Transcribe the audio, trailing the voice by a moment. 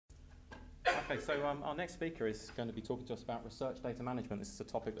Okay, so our next speaker is going to be talking to us about research data management. This is a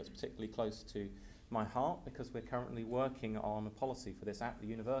topic that's particularly close to my heart because we're currently working on a policy for this at the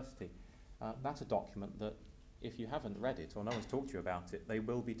university. That's a document that if you haven't read it or no one's talked to you about it, they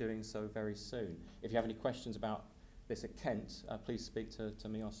will be doing so very soon. If you have any questions about this at Kent, please speak to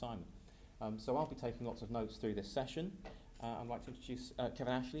me or Simon. So I'll be taking lots of notes through this session. I'd like to introduce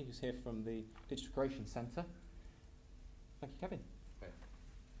Kevin Ashley, who's here from the Digital Curation Centre. Thank you, Kevin. Okay,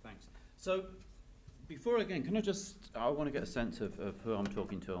 thanks. So, before again, I want to get a sense of who I'm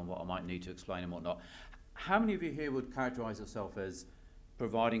talking to and what I might need to explain and whatnot. How many of you here would characterise yourself as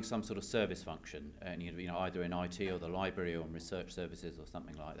providing some sort of service function, either in IT or the library or in research services or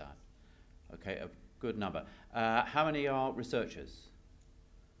something like that? Okay, a good number. How many are researchers?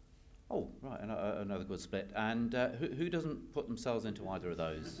 Oh, right, another good split. And who doesn't put themselves into either of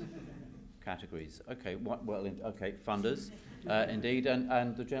those categories? Okay, okay, funders, indeed,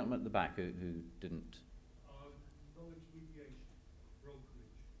 and the gentleman at the back who didn't. Knowledge mediation, brokerage.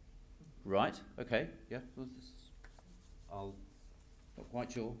 Right. Okay. Yeah. I'll not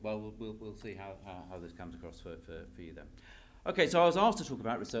quite sure. Well, we'll see how this comes across for you then. Okay. So I was asked to talk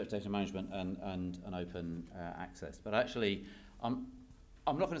about research data management and open access, but actually, I'm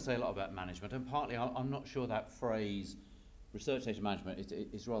not going to say a lot about management, and partly I'm not sure that phrase. Research data management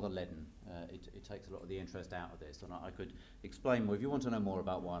is rather leaden. It takes a lot of the interest out of this, and I could explain more. If you want to know more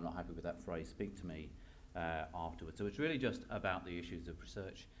about why I'm not happy with that phrase, speak to me afterwards. So it's really just about the issues of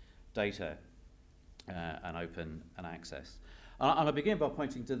research data and open and access. And I'll begin by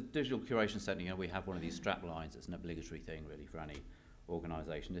pointing to the Digital Curation Centre. You know, we have one of these strap lines. It's an obligatory thing, really, for any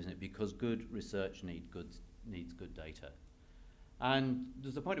organisation, isn't it? Because good research needs good data. And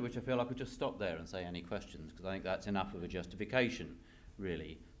there's a point at which I feel I could just stop there and say any questions, because I think that's enough of a justification,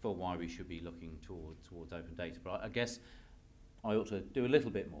 really, for why we should be looking towards open data. But I guess I ought to do a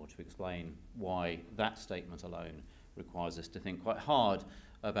little bit more to explain why that statement alone requires us to think quite hard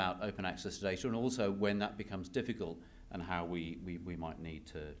about open access to data, and also when that becomes difficult and how we might need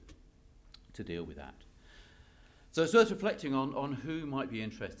to deal with that. So it's worth reflecting on who might be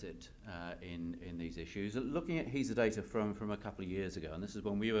interested in these issues. Looking at HESA data from a couple of years ago, and this is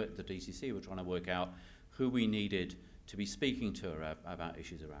when we were at the DCC, we were trying to work out who we needed to be speaking to about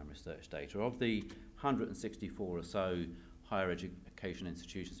issues around research data. Of the 164 or so higher education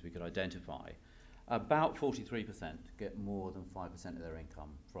institutions we could identify, about 43% get more than 5% of their income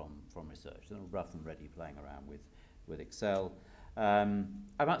from research. They're rough and ready playing around with Excel.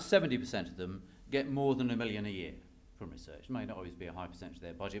 About 70% of them get more than $1 million a year from research. It may not always be a high percentage of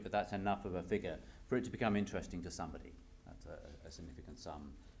their budget, but that's enough of a figure for it to become interesting to somebody. That's a significant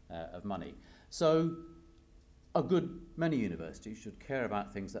sum of money. So a good many universities should care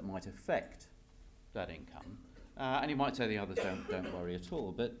about things that might affect that income. And you might say the others don't worry at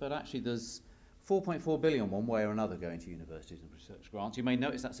all, but actually there's 4.4 billion one way or another going to universities and research grants. You may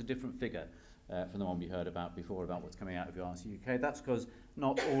notice that's a different figure from the one we heard about before about what's coming out of RC UK. That's because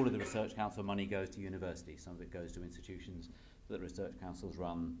not all of the Research Council money goes to universities. Some of it goes to institutions that research councils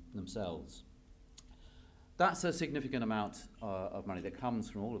run themselves. That's a significant amount of money that comes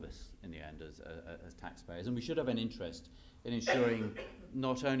from all of us in the end as taxpayers, and we should have an interest in ensuring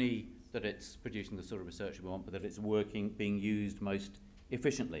not only that it's producing the sort of research we want, but that it's being used most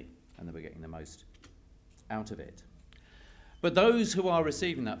efficiently, and that we're getting the most out of it. But those who are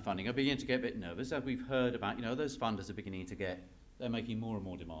receiving that funding are beginning to get a bit nervous, as we've heard about. Those funders are beginning to they're making more and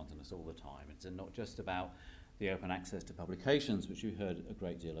more demands on us all the time. It's not just about the open access to publications, which we heard a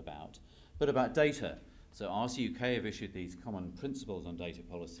great deal about, but about data. So RC UK have issued these common principles on data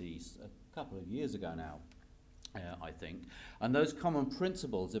policies a couple of years ago now, I think. And those common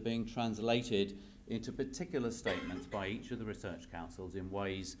principles are being translated into particular statements by each of the research councils in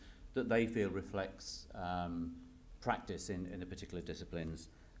ways that they feel reflects practice in the particular disciplines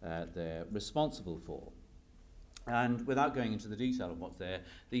they're responsible for. And without going into the detail of what's there,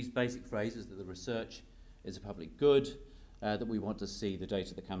 these basic phrases that the research is a public good, that we want to see the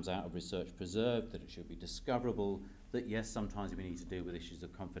data that comes out of research preserved, that it should be discoverable, that yes, sometimes we need to deal with issues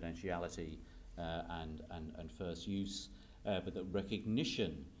of confidentiality and first use, but that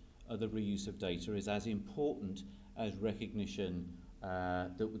recognition of the reuse of data is as important as recognition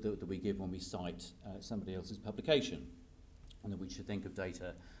that we give when we cite somebody else's publication, and that we should think of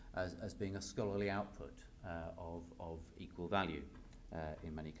data as being a scholarly output of equal value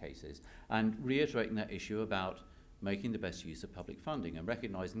in many cases, and reiterating that issue about making the best use of public funding and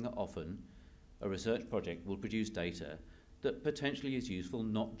recognising that often a research project will produce data that potentially is useful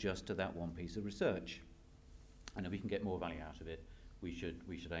not just to that one piece of research, and if we can get more value out of it, we should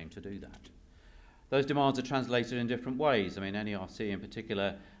aim to do that. those demands are translated in different ways. I mean, NERC in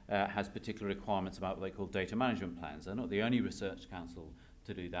particular has particular requirements about what they call data management plans. They're not the only research council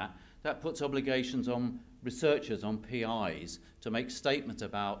to do that. That puts obligations on researchers, on PIs, to make statements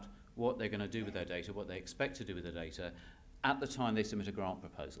about what they're going to do with their data, what they expect to do with their data, at the time they submit a grant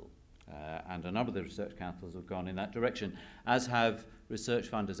proposal. And a number of the research councils have gone in that direction, as have research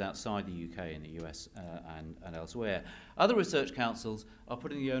funders outside the UK, in the US and elsewhere. Other research councils are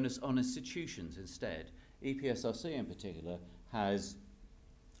putting the onus on institutions instead. EPSRC in particular has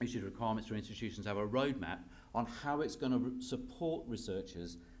issued requirements for institutions to have a roadmap on how it's going to support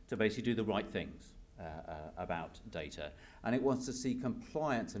researchers to basically do the right things about data. And it wants to see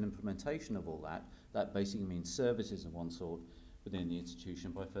compliance and implementation of all that. That basically means services of one sort within the institution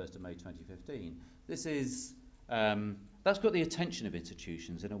by 1st of May 2015. This is, that's got the attention of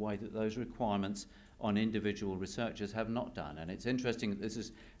institutions in a way that those requirements on individual researchers have not done. And it's interesting that this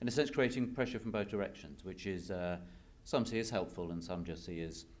is, in a sense, creating pressure from both directions, which is, some see as helpful and some just see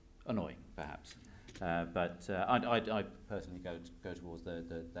as annoying, perhaps. But I personally go towards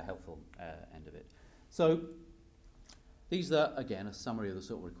the helpful end of it. So these are, again, a summary of the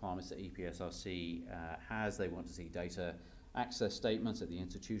sort of requirements that EPSRC has. They want to see data access statements at the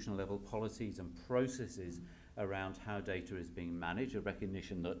institutional level, policies and processes around how data is being managed, a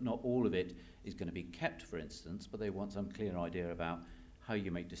recognition that not all of it is going to be kept, for instance, but they want some clear idea about how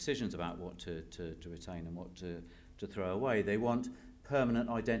you make decisions about what to retain and what to throw away. They want permanent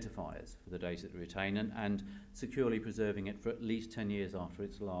identifiers for the data that we retain and securely preserving it for at least 10 years after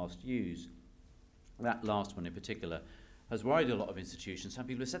its last use. That last one in particular has worried a lot of institutions. Some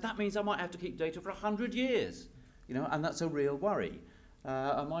people have said, that means I might have to keep data for 100 years. You know, and that's a real worry.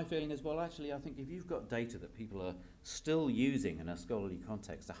 And my feeling is, well, actually, I think if you've got data that people are still using in a scholarly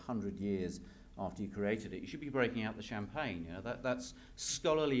context 100 years after you created it, you should be breaking out the champagne. You know, that's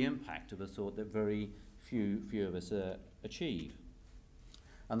scholarly impact of a sort that very few of us achieve.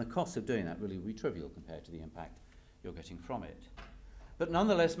 And the cost of doing that really will be trivial compared to the impact you're getting from it. But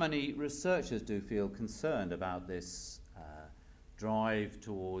nonetheless, many researchers do feel concerned about this drive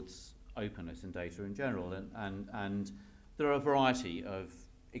towards openness in data in general, and there are a variety of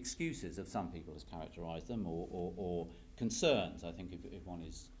excuses, of some people has characterised them, or concerns. I think if one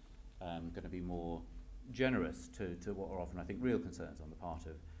is going to be more generous to what are often, I think, real concerns on the part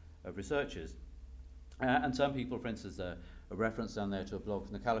of researchers. And some people, for instance, a reference down there to a blog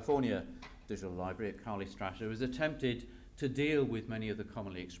from the California Digital Library at Carly Strasser, has attempted to deal with many of the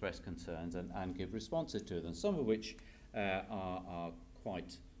commonly expressed concerns and give responses to them, some of which are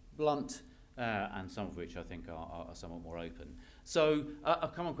quite blunt, and some of which I think are somewhat more open. So a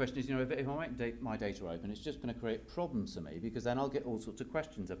common question is, you know, if I make my data open, it's just going to create problems for me, because then I'll get all sorts of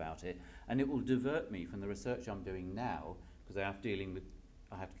questions about it, and it will divert me from the research I'm doing now, because I have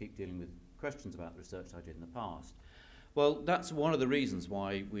to keep dealing with questions about the research I did in the past. Well, that's one of the reasons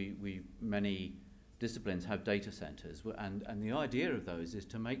why many disciplines have data centres, and the idea of those is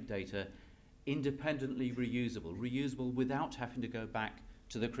to make data independently reusable without having to go back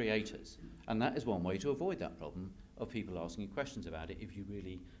to the creators. And that is one way to avoid that problem of people asking you questions about it if you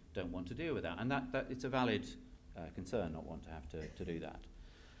really don't want to deal with that. And that it's a valid concern, not want to have to do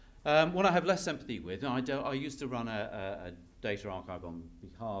that. What I have less sympathy with, I used to run a data archive on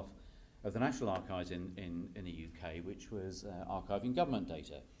behalf of the National Archives in the UK, which was archiving government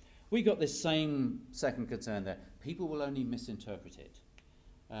data. We got this same second concern there. People will only misinterpret it.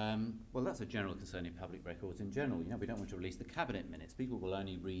 Well, that's a general concern in public records in general. You know, we don't want to release the cabinet minutes. People will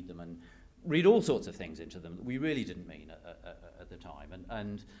only read them and read all sorts of things into them that we really didn't mean at the time.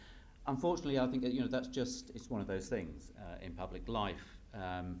 And unfortunately, I think, you know, it's one of those things in public life.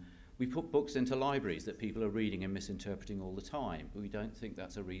 We put books into libraries that people are reading and misinterpreting all the time, but we don't think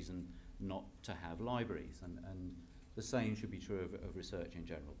that's a reason not to have libraries. And the same should be true of research in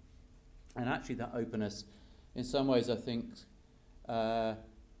general. And actually, that openness, in some ways, I think,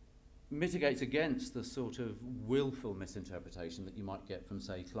 mitigates against the sort of willful misinterpretation that you might get from,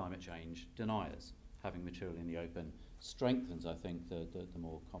 say, climate change deniers. Having material in the open strengthens, I think, the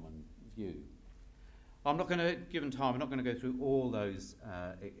more common view. I'm not going to, given time, I'm not going to go through all those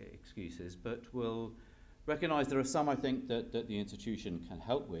excuses, but we'll recognise there are some, I think, that the institution can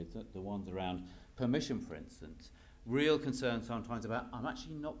help with, the ones around permission, for instance. Real concern sometimes about, I'm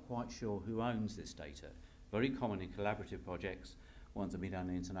actually not quite sure who owns this data. Very common in collaborative projects, ones that have been done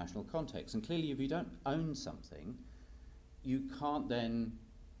in international context. And clearly, if you don't own something, you can't then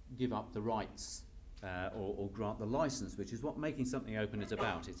give up the rights or grant the license, which is what making something open is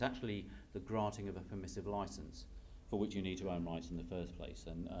about. It's actually the granting of a permissive license for which you need to own rights in the first place.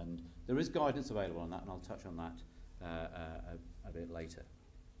 And there is guidance available on that, and I'll touch on that a bit later.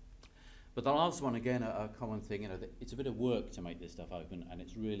 But the last one, again, a common thing, it's a bit of work to make this stuff open, and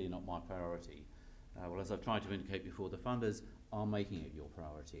it's really not my priority. Well, as I've tried to indicate before, the funders are making it your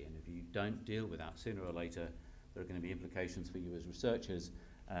priority, and if you don't deal with that, sooner or later, there are going to be implications for you as researchers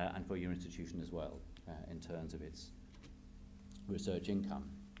and for your institution as well, in terms of its research income.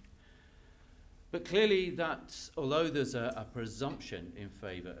 But clearly although there's a presumption in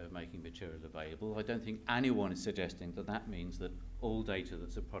favour of making material available, I don't think anyone is suggesting that means that all data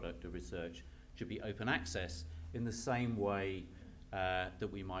that's a product of research should be open access in the same way that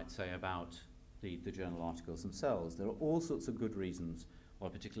we might say about the journal articles themselves. There are all sorts of good reasons why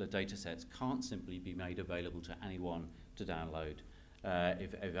particular data sets can't simply be made available to anyone to download.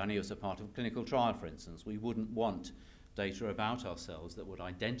 If any of us are part of a clinical trial, for instance, we wouldn't want data about ourselves that would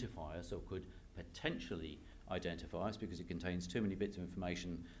identify us or could potentially identify us because it contains too many bits of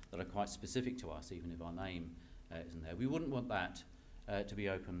information that are quite specific to us, even if our name isn't there. We wouldn't want that to be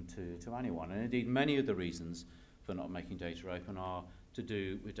open to anyone. And indeed, many of the reasons for not making data open are to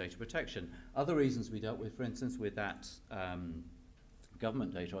do with data protection. Other reasons we dealt with, for instance, with that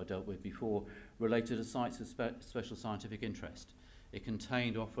government data I dealt with before, related to sites of special scientific interest. It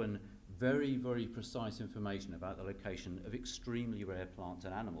contained often very, very precise information about the location of extremely rare plants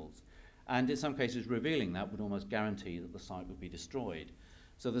and animals. And in some cases, revealing that would almost guarantee that the site would be destroyed.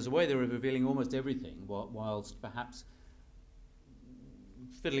 So there's a way they're revealing almost everything, whilst perhaps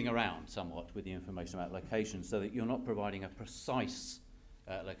fiddling around somewhat with the information about location, so that you're not providing a precise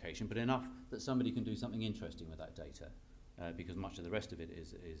location, but enough that somebody can do something interesting with that data, because much of the rest of it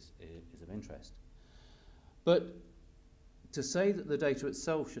is of interest. But to say that the data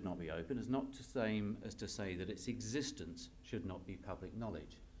itself should not be open is not the same as to say that its existence should not be public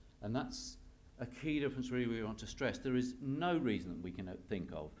knowledge. And that's a key difference really we want to stress. There is no reason that we can think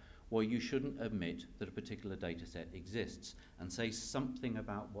of why you shouldn't admit that a particular data set exists and say something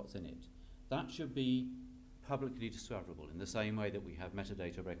about what's in it. That should be publicly discoverable in the same way that we have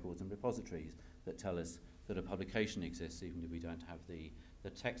metadata records and repositories that tell us that a publication exists even if we don't have the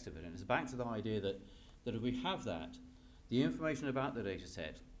text of it. And it's back to the idea that if we have that, the information about the data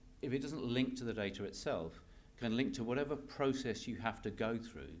set, if it doesn't link to the data itself, can link to whatever process you have to go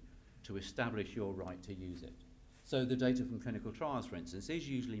through to establish your right to use it. So the data from clinical trials, for instance, is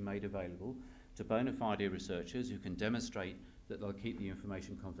usually made available to bona fide researchers who can demonstrate that they'll keep the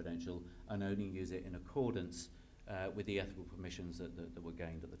information confidential and only use it in accordance with the ethical permissions that were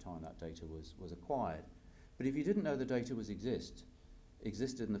gained at the time that data was acquired. But if you didn't know the data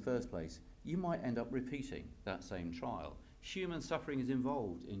existed in the first place, you might end up repeating that same trial. Human suffering is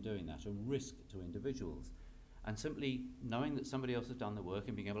involved in doing that, a risk to individuals. And simply knowing that somebody else has done the work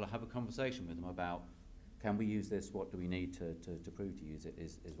and being able to have a conversation with them about, can we use this, what do we need to prove to use it,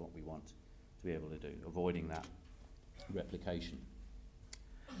 is what we want to be able to do, avoiding that replication.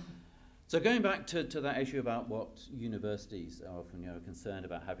 So going back to that issue about what universities are often concerned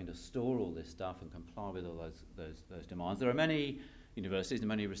about having to store all this stuff and comply with all those demands, there are many universities and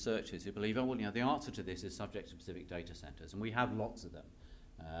many researchers who believe, the answer to this is subject to specific data centres, and we have lots of them.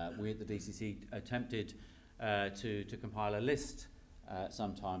 We at the DCC attempted to compile a list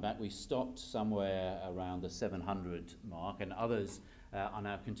some time back. We stopped somewhere around the 700 mark, and others are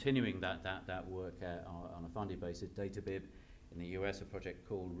now continuing that work on a funded basis. DataBib in the US, a project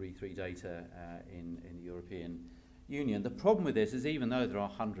called Re3Data in the European Union. The problem with this is, even though there are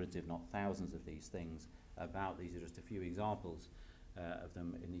hundreds, if not thousands, of these things about, these are just a few examples of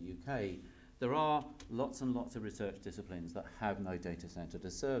them in the UK, there are lots and lots of research disciplines that have no data centre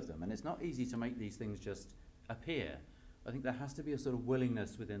to serve them, and it's not easy to make these things just appear. I think there has to be a sort of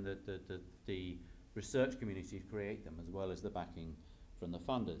willingness within the research community to create them, as well as the backing from the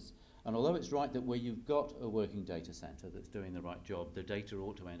funders. And although it's right that where you've got a working data centre that's doing the right job, the data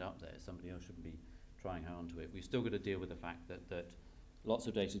ought to end up there, somebody else shouldn't be trying hard onto it. We've still got to deal with the fact that lots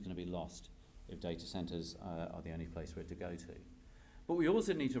of data is going to be lost if data centres are the only place for it to go to. But we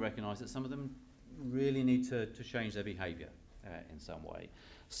also need to recognise that some of them really need to change their behaviour in some way.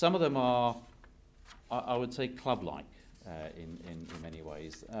 Some of them are, I would say, club-like in many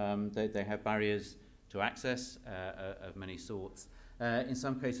ways. They have barriers to access of many sorts. In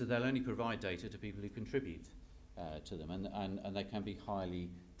some cases, they'll only provide data to people who contribute to them, and they can be highly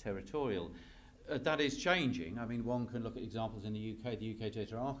territorial. That is changing. I mean, one can look at examples in the UK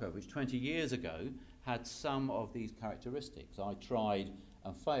Data Archive, which 20 years ago had some of these characteristics. I tried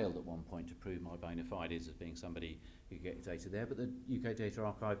and failed at one point to prove my bona fides as being somebody who could get data there, but the UK Data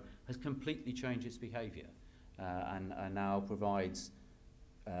Archive has completely changed its behaviour and now provides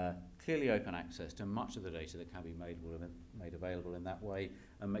clearly open access to much of the data that can be made available in that way,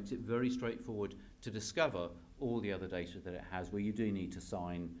 and makes it very straightforward to discover all the other data that it has, where you do need to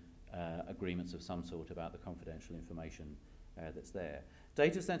sign agreements of some sort about the confidential information that's there.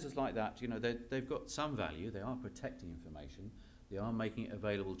 Data centres like that, you know, they've got some value. They are protecting information. They are making it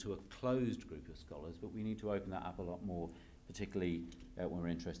available to a closed group of scholars, but we need to open that up a lot more, particularly when we're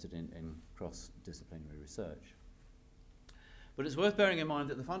interested in cross-disciplinary research. But it's worth bearing in mind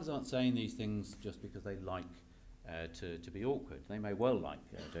that the funders aren't saying these things just because they like to be awkward. They may well like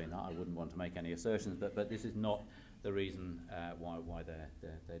doing that. I wouldn't want to make any assertions, but this is not the reason why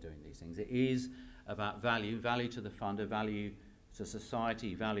they're doing these things. It is about value to the funder, value to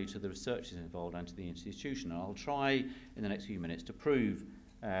society, value to the researchers involved and to the institution. And I'll try in the next few minutes to prove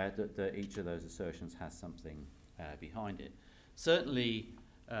that each of those assertions has something behind it. Certainly,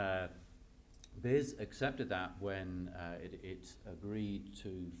 BIS accepted that when it agreed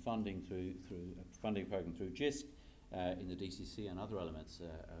to funding through a funding program through GISC in the DCC and other elements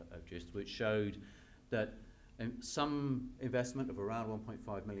of GISC, which showed that some investment of around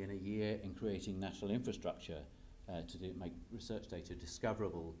 1.5 million a year in creating national infrastructure to make research data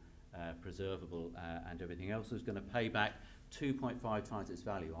discoverable, preservable, and everything else was going to pay back 2.5 times its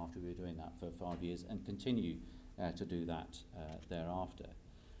value after we were doing that for 5 years and continue to do that thereafter.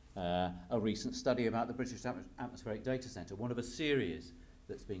 A recent study about the British Atmospheric Data Centre, one of a series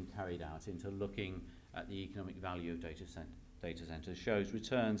that's been carried out into looking at the economic value of data centres, shows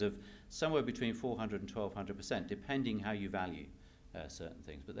returns of somewhere between 400 and 1200%, depending how you value certain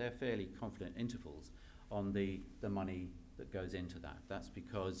things. But they're fairly confident intervals on the money that goes into that. That's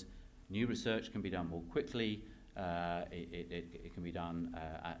because new research can be done more quickly, it can be done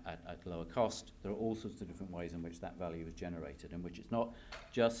at lower cost. There are all sorts of different ways in which that value is generated, in which it's not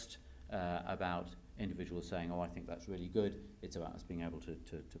just about individuals saying, oh, I think that's really good. It's about us being able to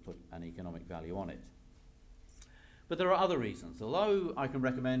put an economic value on it. But there are other reasons. Although I can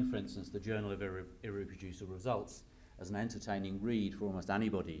recommend, for instance, the Journal of Irreproducible Results as an entertaining read for almost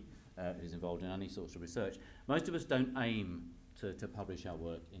anybody who's involved in any sorts of research, most of us don't aim to publish our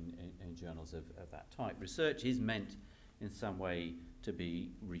work in journals of that type. Research is meant in some way to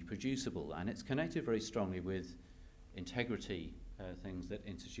be reproducible, and it's connected very strongly with integrity, things that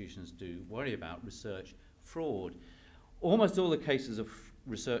institutions do worry about, research fraud. Almost all the cases of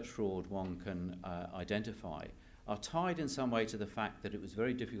research fraud one can identify are tied in some way to the fact that it was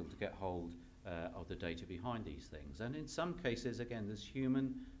very difficult to get hold of the data behind these things. And in some cases, again, there's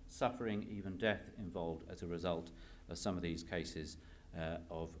human suffering, even death involved as a result of some of these cases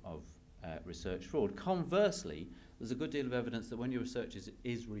of research fraud. Conversely, there's a good deal of evidence that when your research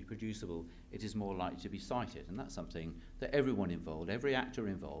is reproducible, it is more likely to be cited. And that's something that everyone involved, every actor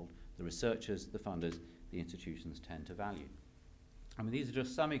involved, the researchers, the funders, the institutions tend to value. I mean, these are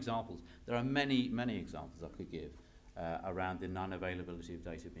just some examples. There are many, many examples I could give around the non-availability of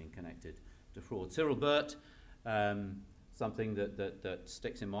data being connected to fraud. Cyril Burt, something that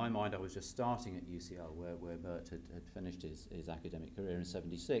sticks in my mind. I was just starting at UCL where Burt had finished his academic career in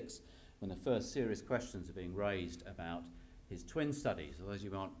 '76, when the first serious questions are being raised about his twin studies. For those of you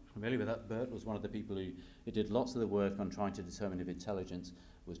who aren't familiar with that, Burt was one of the people who did lots of the work on trying to determine if intelligence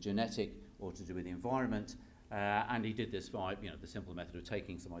was genetic or to do with the environment. And he did this by the simple method of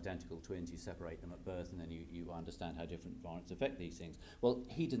taking some identical twins, you separate them at birth, and then you understand how different environments affect these things. Well,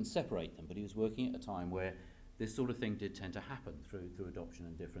 he didn't separate them, but he was working at a time where this sort of thing did tend to happen through adoption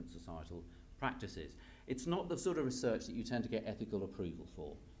and different societal practices. It's not the sort of research that you tend to get ethical approval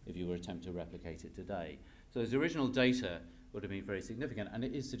for if you were to attempt to replicate it today. So his original data would have been very significant, and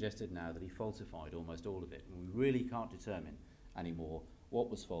it is suggested now that he falsified almost all of it. And we really can't determine anymore what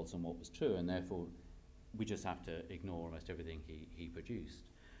was false and what was true, and therefore we just have to ignore almost everything he produced.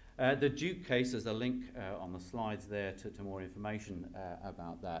 The Duke case, there's a link on the slides there to more information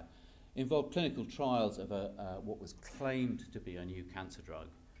about that, involved clinical trials of what was claimed to be a new cancer drug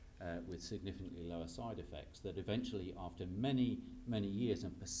with significantly lower side effects that eventually, after many, many years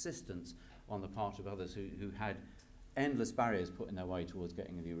and persistence on the part of others who had endless barriers put in their way towards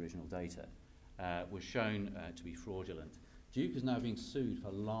getting the original data, was shown to be fraudulent. Duke is now being sued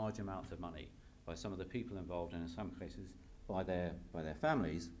for large amounts of money by some of the people involved, and in some cases by their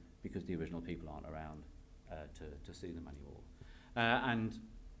families, because the original people aren't around to see them anymore. And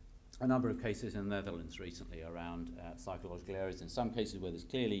a number of cases in the Netherlands recently around psychological errors, in some cases where there's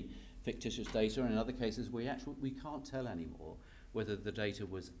clearly fictitious data, and in other cases we can't tell anymore whether the data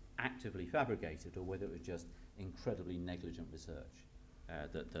was actively fabricated or whether it was just incredibly negligent research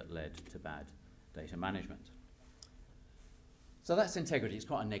that led to bad data management. So that's integrity. It's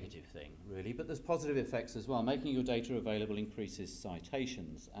quite a negative thing, really, but there's positive effects as well. Making your data available increases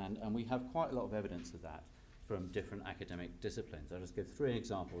citations, and we have quite a lot of evidence of that from different academic disciplines. I'll just give 3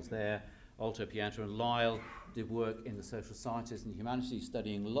 examples there Alto, Pianta and Lyle did work in the social sciences and humanities,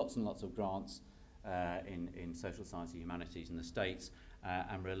 studying lots and lots of grants in social science and humanities in the States,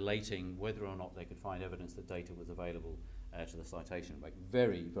 and relating whether or not they could find evidence that data was available to the citation. Like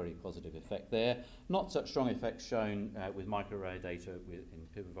very, very positive effect there. Not such strong effects shown with microarray data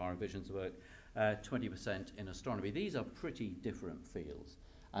in Pivovara and Vision's work, 20% in astronomy. These are pretty different fields.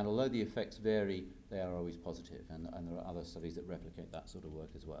 And although the effects vary, they are always positive, and there are other studies that replicate that sort of work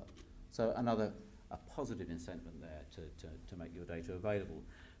as well. So a positive incentive there to make your data available.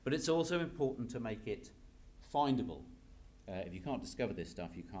 But it's also important to make it findable. If you can't discover this stuff,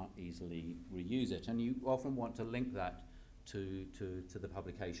 you can't easily reuse it, and you often want to link that to the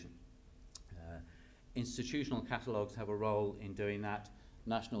publication. Institutional catalogues have a role in doing that.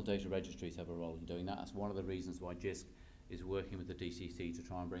 National data registries have a role in doing that. That's one of the reasons why JISC is working with the DCC to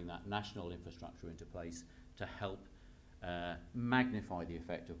try and bring that national infrastructure into place to help magnify the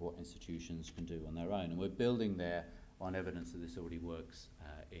effect of what institutions can do on their own. And we're building there on evidence that this already works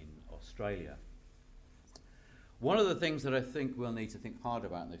in Australia. One of the things that I think we'll need to think hard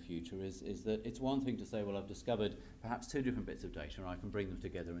about in the future is that it's one thing to say, well, I've discovered perhaps 2 different bits of data and I can bring them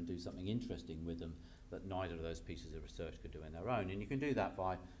together and do something interesting with them that neither of those pieces of research could do in their own. And you can do that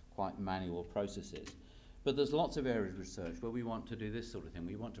by quite manual processes. But there's lots of areas of research where we want to do this sort of thing.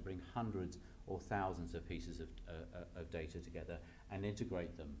 We want to bring hundreds or thousands of pieces of data together and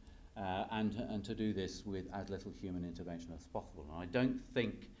integrate them, and to do this with as little human intervention as possible. And I don't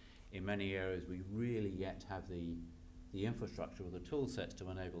think in many areas we really yet have the infrastructure or the tool sets to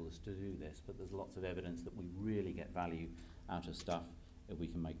enable us to do this, but there's lots of evidence that we really get value out of stuff if we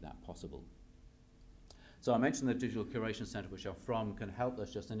can make that possible. So I mentioned the Digital Curation Centre, which I'm from, can help.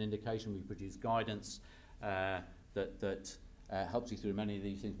 That's just an indication. We produce guidance that helps you through many of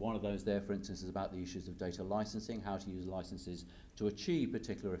these things. One of those there, for instance, is about the issues of data licensing, how to use licenses to achieve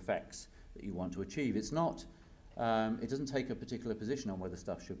particular effects that you want to achieve. It's not, it doesn't take a particular position on whether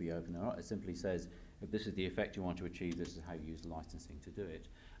stuff should be open or not. It simply says, if this is the effect you want to achieve, this is how you use licensing to do it.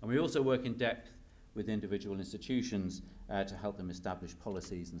 And we also work in depth with individual institutions to help them establish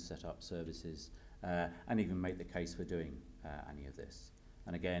policies and set up services, and even make the case for doing any of this.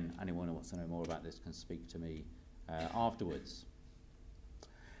 And again, anyone who wants to know more about this can speak to me afterwards.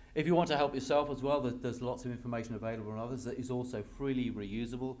 If you want to help yourself as well, there's lots of information available on others that is also freely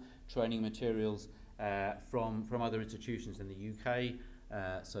reusable. Training materials from other institutions in the UK.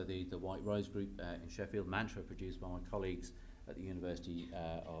 So the White Rose Group in Sheffield, Mantra produced by my colleagues at the University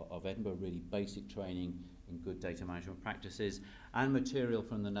of Edinburgh, really basic training in good data management practices, and material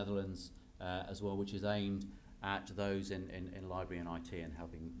from the Netherlands as well, which is aimed at those in library and IT and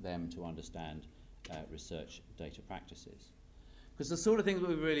helping them to understand research data practices. Because the sort of things that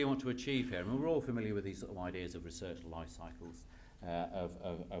we really want to achieve here, and we're all familiar with these sort of ideas of research life cycles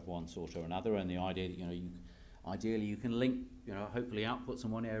of one sort or another, and the idea that ideally you can link, hopefully outputs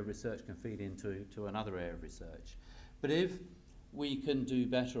from one area of research can feed into another area of research. But if we can do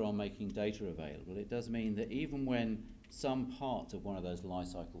better on making data available, it does mean that even when some part of one of those life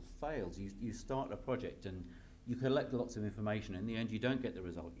cycles fails, you start a project and you collect lots of information. In the end, you don't get the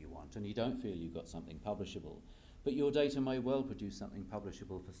result you want, and you don't feel you've got something publishable. But your data may well produce something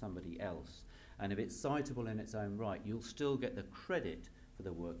publishable for somebody else. And if it's citable in its own right, you'll still get the credit for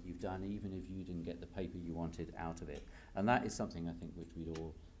the work you've done, even if you didn't get the paper you wanted out of it. And that is something I think which we'd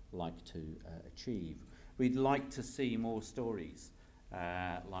all like to achieve. We'd like to see more stories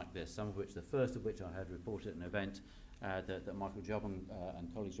like this, some of which, the first of which I heard reported at an event that Michael Job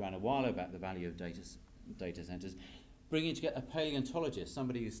and colleagues ran a while about the value of data centres, bringing together a paleontologist,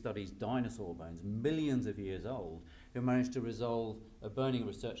 somebody who studies dinosaur bones, millions of years old, who managed to resolve a burning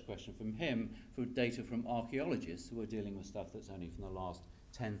research question from him through data from archaeologists who are dealing with stuff that's only from the last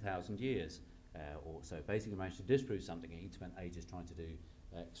 10,000 years or so. Basically managed to disprove something he'd spent ages trying to do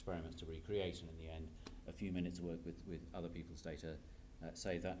experiments to recreate, and in the end a few minutes of work with other people's data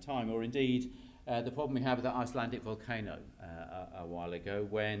saved that time. Or indeed the problem we had with the Icelandic volcano a while ago,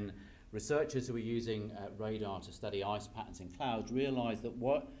 when researchers who were using radar to study ice patterns in clouds realised that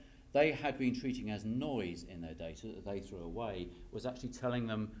what they had been treating as noise in their data that they threw away was actually telling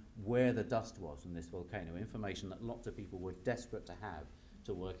them where the dust was from this volcano, information that lots of people were desperate to have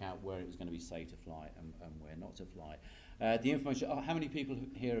to work out where it was going to be safe to fly and where not to fly. The information, how many people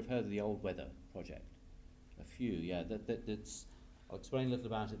here have heard of the Old Weather Project? A few, yeah. That's, I'll explain a little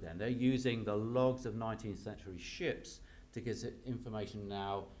about it then. They're using the logs of 19th century ships to get information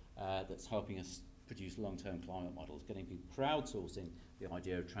now that's helping us produce long-term climate models, getting people crowdsourcing the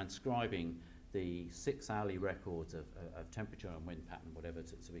idea of transcribing the 6-hourly records of temperature and wind pattern, whatever,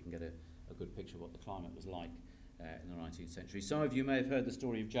 so we can get a good picture of what the climate was like in the 19th century. Some of you may have heard the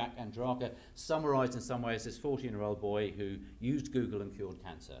story of Jack Andraka, summarised in some ways as this 14-year-old boy who used Google and cured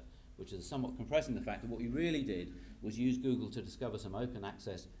cancer, which is somewhat compressing the fact that what he really did was use Google to discover some open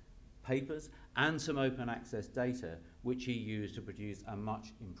access papers and some open access data which he used to produce a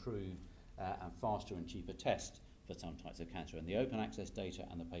much improved and faster and cheaper test for some types of cancer. And the open access data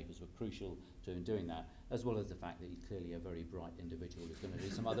and the papers were crucial to him doing that, as well as the fact that he's clearly a very bright individual who's going to do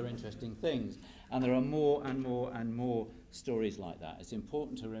some other interesting things. And there are more and more and more stories like that. It's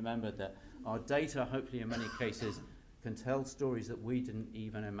important to remember that our data, hopefully in many cases, can tell stories that we didn't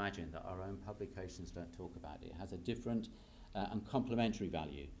even imagine, that our own publications don't talk about. It has a different and complementary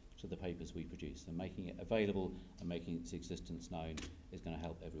value to the papers we produce, and making it available and making its existence known is going to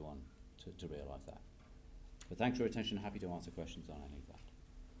help everyone to realise that. But thanks for your attention. Happy to answer questions on any of that.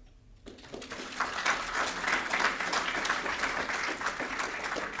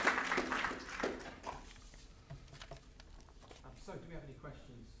 So, do we have any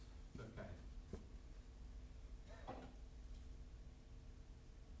questions? Okay.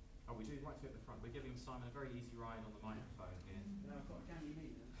 Oh, we do right here at the front. We're giving Simon a very easy ride on the microphone here. No, I've got a gang you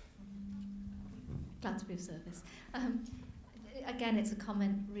need. Glad to be of service. Again, it's a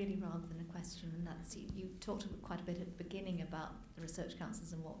comment really rather than a question, and that's you talked quite a bit at the beginning about the research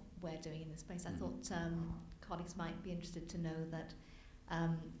councils and what we're doing in this space. I thought colleagues might be interested to know that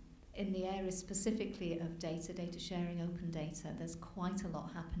in the area specifically of data sharing, open data, there's quite a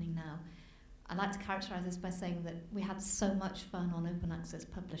lot happening now. I like to characterise this by saying that we had so much fun on open access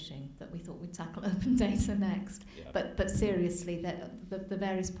publishing that we thought we'd tackle open data next. Yeah. But seriously, the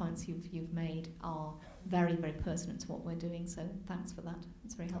various points you've made are very, very pertinent to what we're doing, so thanks for that.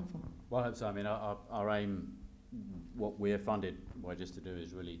 It's very helpful. Well, I hope so. I mean, our aim, what we're funded by just to do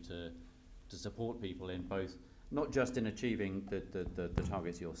is really to support people in both, not just in achieving the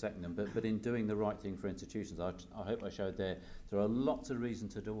targets you're setting them, but in doing the right thing for institutions. I hope I showed there are lots of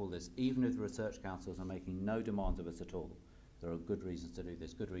reasons to do all this, even if the research councils are making no demands of us at all. There are good reasons to do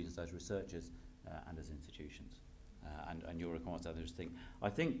this, good reasons as researchers and as institutions. And your requirements, others think. I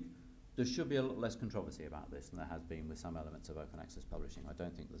think there should be a lot less controversy about this than there has been with some elements of open access publishing. I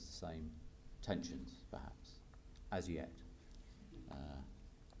don't think there's the same tensions, perhaps, as yet.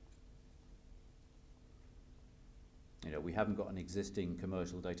 We haven't got an existing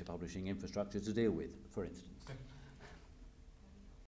commercial data publishing infrastructure to deal with, for instance.